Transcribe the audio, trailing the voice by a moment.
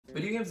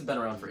Video games have been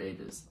around for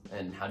ages,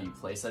 and how do you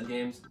play said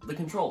games? The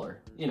controller.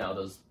 You know,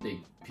 those big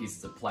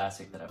pieces of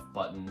plastic that have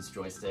buttons,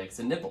 joysticks,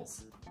 and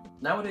nipples.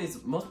 Nowadays,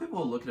 most people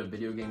will look at a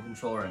video game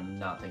controller and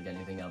not think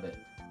anything of it.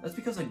 That's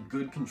because a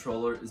good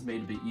controller is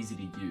made to be easy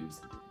to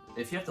use.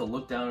 If you have to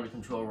look down at a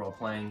controller while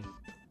playing,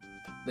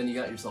 then you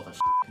got yourself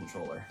a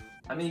controller.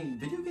 I mean,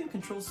 video game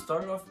controls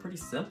started off pretty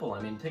simple.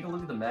 I mean, take a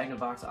look at the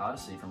Magnavox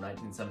Odyssey from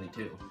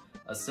 1972.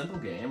 A simple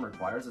game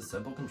requires a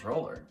simple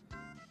controller.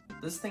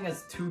 This thing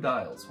has two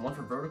dials, one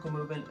for vertical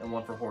movement and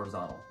one for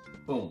horizontal.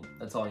 Boom,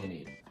 that's all you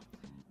need.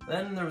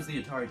 Then there was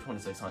the Atari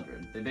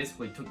 2600. They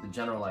basically took the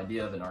general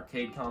idea of an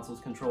arcade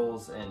console's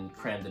controls and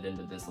crammed it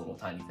into this little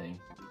tiny thing.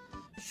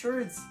 Sure,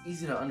 it's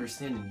easy to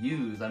understand and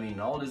use. I mean,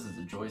 all it is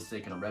a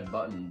joystick and a red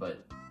button,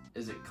 but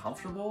is it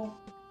comfortable?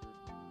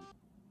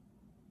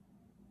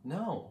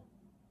 No.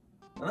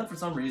 And then for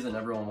some reason,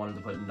 everyone wanted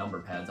to put number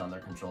pads on their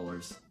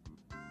controllers.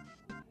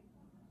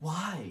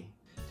 Why?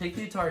 Take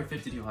the Atari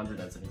 5200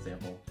 as an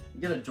example.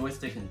 You get a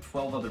joystick and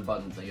 12 other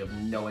buttons that you have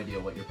no idea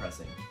what you're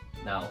pressing.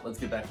 Now, let's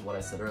get back to what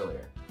I said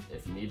earlier.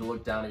 If you need to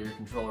look down at your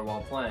controller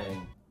while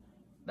playing,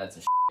 that's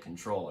a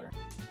controller.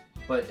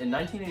 But in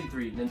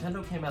 1983,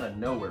 Nintendo came out of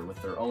nowhere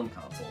with their own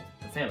console,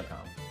 the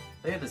Famicom.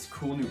 They had this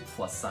cool new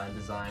plus sign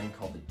design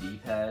called the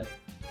D-pad,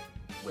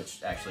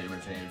 which actually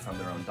originated from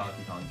their own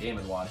Donkey Kong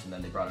Game & Watch, and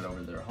then they brought it over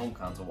to their home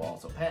console while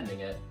also patenting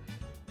it.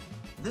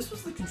 This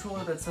was the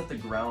controller that set the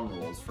ground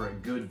rules for a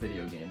good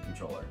video game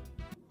controller.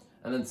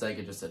 And then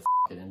Sega just said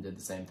F it and did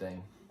the same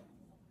thing.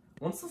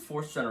 Once the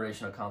fourth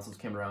generation of consoles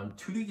came around,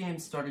 2D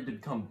games started to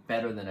become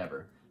better than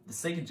ever. The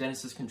Sega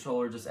Genesis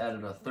controller just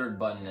added a third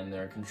button and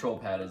their control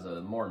pad is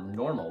a more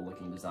normal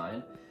looking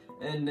design.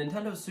 And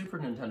Nintendo's Super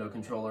Nintendo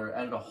controller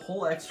added a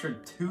whole extra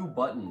 2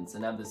 buttons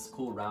and had this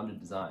cool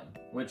rounded design,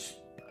 which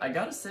I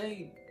gotta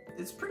say,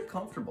 it's pretty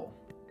comfortable.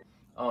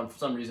 Oh, and for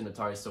some reason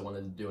Atari still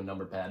wanted to do a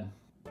number pad.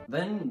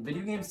 Then,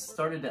 video games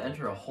started to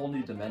enter a whole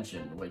new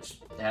dimension, which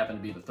happened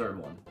to be the third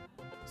one.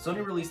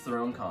 Sony released their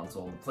own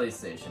console, the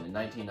PlayStation, in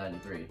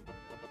 1993.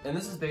 And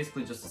this is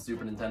basically just a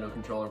Super Nintendo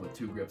controller with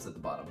 2 grips at the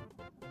bottom.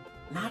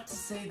 Not to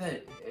say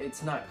that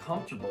it's not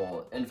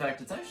comfortable, in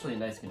fact it's actually a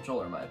nice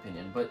controller in my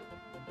opinion, but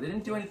they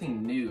didn't do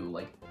anything new.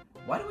 Like,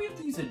 why do we have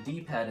to use a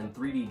D-pad in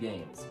 3D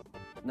games?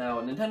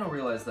 Now, Nintendo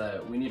realized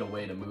that we need a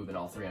way to move in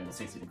all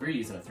 360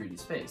 degrees in a 3D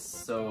space,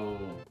 so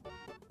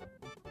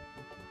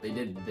they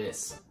did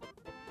this.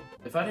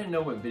 If I didn't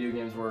know what video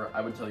games were,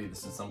 I would tell you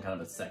this is some kind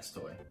of a sex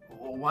toy.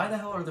 Why the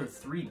hell are there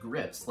 3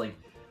 grips? Like,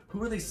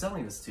 who are they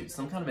selling this to?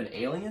 Some kind of an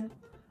alien?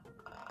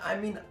 I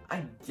mean,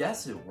 I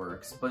guess it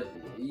works, but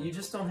you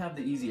just don't have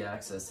the easy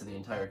access to the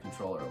entire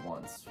controller at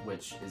once,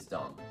 which is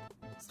dumb.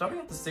 Starting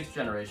with the 6th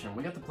generation,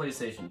 we got the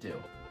PlayStation 2.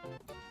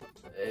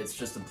 It's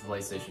just a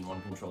PlayStation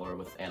 1 controller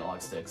with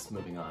analog sticks.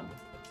 Moving on.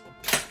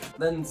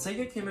 Then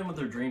Sega came in with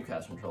their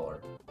Dreamcast controller.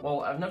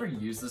 Well, I've never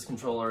used this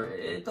controller.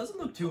 It doesn't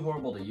look too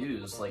horrible to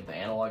use, like the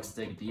analog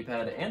stick,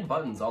 D-pad, and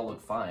buttons all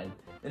look fine.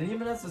 And it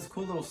even has this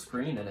cool little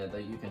screen in it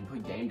that you can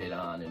put game data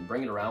on and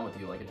bring it around with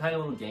you like a tiny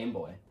little Game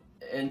Boy.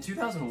 In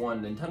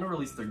 2001, Nintendo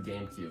released their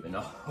GameCube, and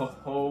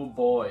oh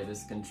boy,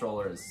 this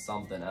controller is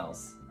something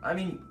else. I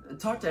mean,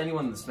 talk to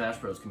anyone in the Smash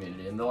Bros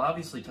community, and they'll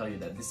obviously tell you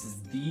that this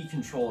is the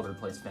controller to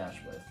play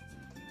Smash with.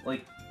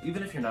 Like,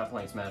 even if you're not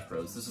playing Smash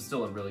Bros, this is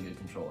still a really good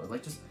controller.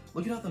 Like, just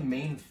look at how the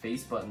main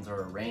face buttons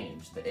are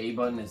arranged. The A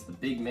button is the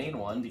big main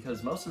one,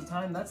 because most of the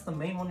time, that's the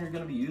main one you're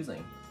going to be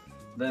using.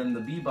 Then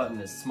the B button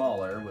is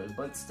smaller,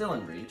 but still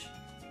in reach.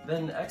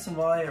 Then X and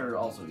Y are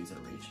also easy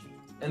to reach.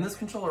 And this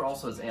controller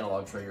also has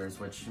analog triggers,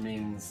 which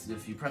means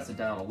if you press it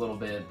down a little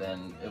bit,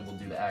 then it will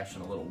do the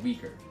action a little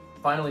weaker.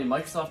 Finally,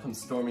 Microsoft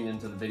comes storming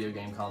into the video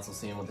game console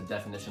scene with the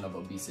definition of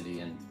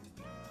obesity, and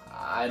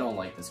I don't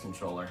like this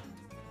controller.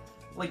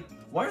 Like,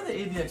 why are the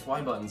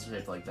AVXY buttons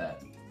shaped like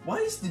that? Why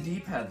is the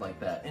D-pad like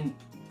that? And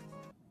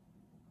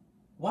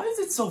why is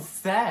it so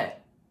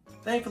fat?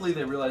 Thankfully,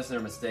 they realized their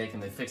mistake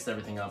and they fixed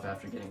everything up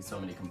after getting so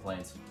many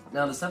complaints.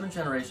 Now, the 7th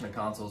generation of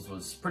consoles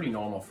was pretty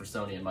normal for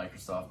Sony and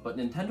Microsoft, but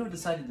Nintendo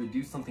decided to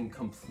do something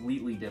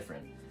completely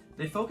different.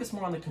 They focused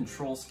more on the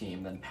control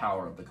scheme than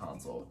power of the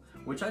console,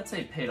 which I'd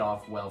say paid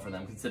off well for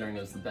them considering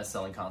it was the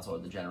best-selling console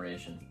of the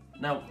generation.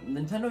 Now,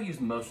 Nintendo used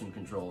motion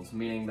controls,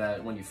 meaning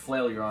that when you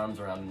flail your arms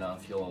around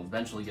enough, you'll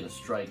eventually get a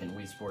strike in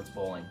Wii Sports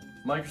Bowling.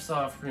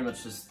 Microsoft pretty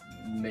much just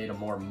made a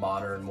more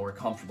modern, more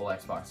comfortable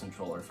Xbox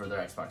controller for their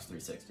Xbox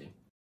 360.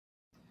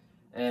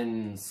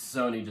 And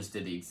Sony just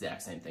did the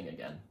exact same thing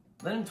again.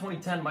 Then in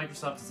 2010,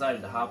 Microsoft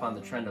decided to hop on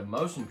the trend of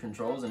motion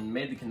controls and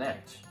made the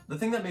Kinect. The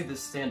thing that made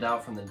this stand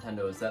out from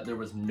Nintendo is that there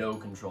was no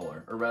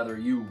controller, or rather,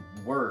 you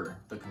were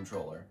the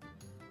controller.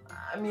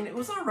 I mean, it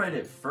was alright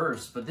at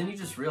first, but then you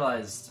just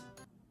realized,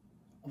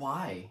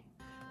 why?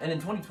 And in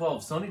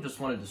 2012, Sony just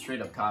wanted to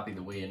straight up copy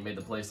the Wii and made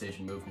the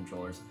PlayStation Move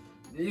controllers.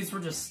 These were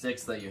just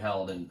sticks that you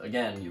held, and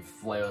again, you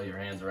flail your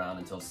hands around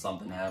until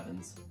something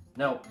happens.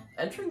 Now,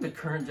 entering the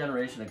current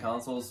generation of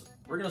consoles,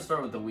 we're gonna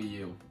start with the Wii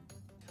U.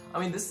 I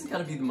mean, this has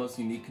gotta be the most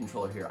unique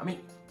controller here. I mean,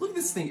 look at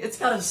this thing, it's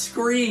got a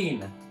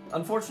screen!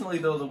 Unfortunately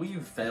though, the Wii U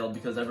failed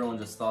because everyone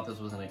just thought this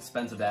was an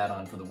expensive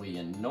add-on for the Wii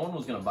and no one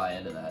was going to buy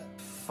into that.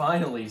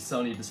 Finally,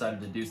 Sony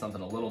decided to do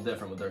something a little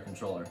different with their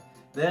controller.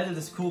 They added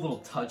this cool little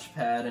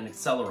touchpad, an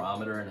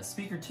accelerometer, and a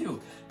speaker too.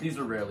 These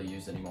are rarely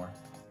used anymore.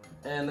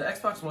 And the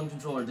Xbox One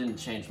controller didn't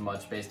change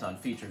much based on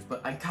features,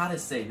 but I gotta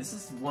say, this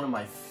is one of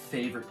my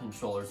favorite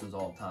controllers of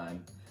all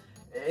time.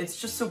 It's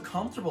just so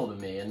comfortable to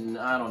me, and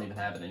I don't even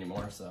have it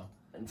anymore, so.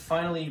 And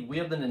finally, we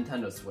have the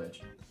Nintendo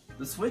Switch.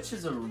 The Switch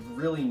is a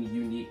really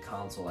unique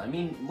console. I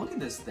mean, look at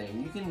this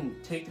thing. You can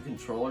take the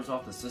controllers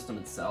off the system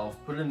itself,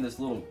 put it in this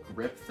little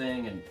grip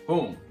thing, and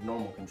boom,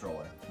 normal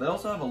controller. They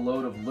also have a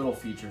load of little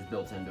features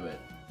built into it.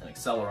 An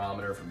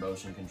accelerometer for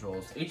motion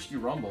controls,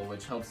 HD Rumble,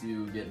 which helps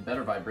you get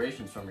better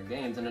vibrations from your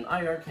games, and an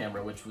IR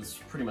camera, which was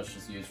pretty much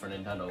just used for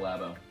Nintendo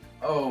Labo.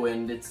 Oh,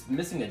 and it's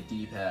missing a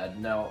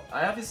D-pad. Now,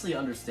 I obviously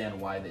understand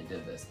why they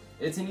did this.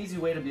 It's an easy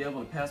way to be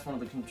able to pass one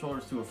of the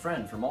controllers to a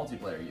friend for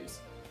multiplayer use.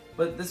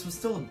 But this was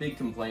still a big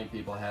complaint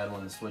people had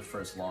when the Switch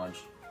first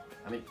launched.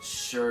 I mean,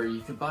 sure,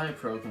 you could buy a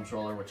Pro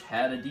controller which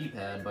had a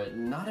D-pad, but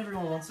not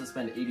everyone wants to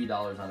spend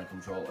 $80 on a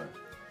controller.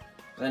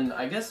 Then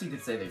I guess you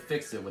could say they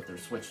fixed it with their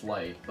Switch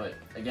Lite, but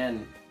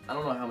again, I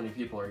don't know how many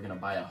people are going to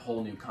buy a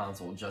whole new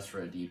console just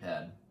for a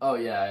D-pad. Oh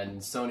yeah, and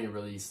Sony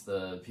released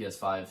the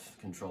PS5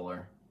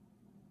 controller.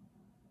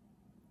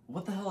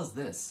 What the hell is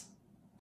this?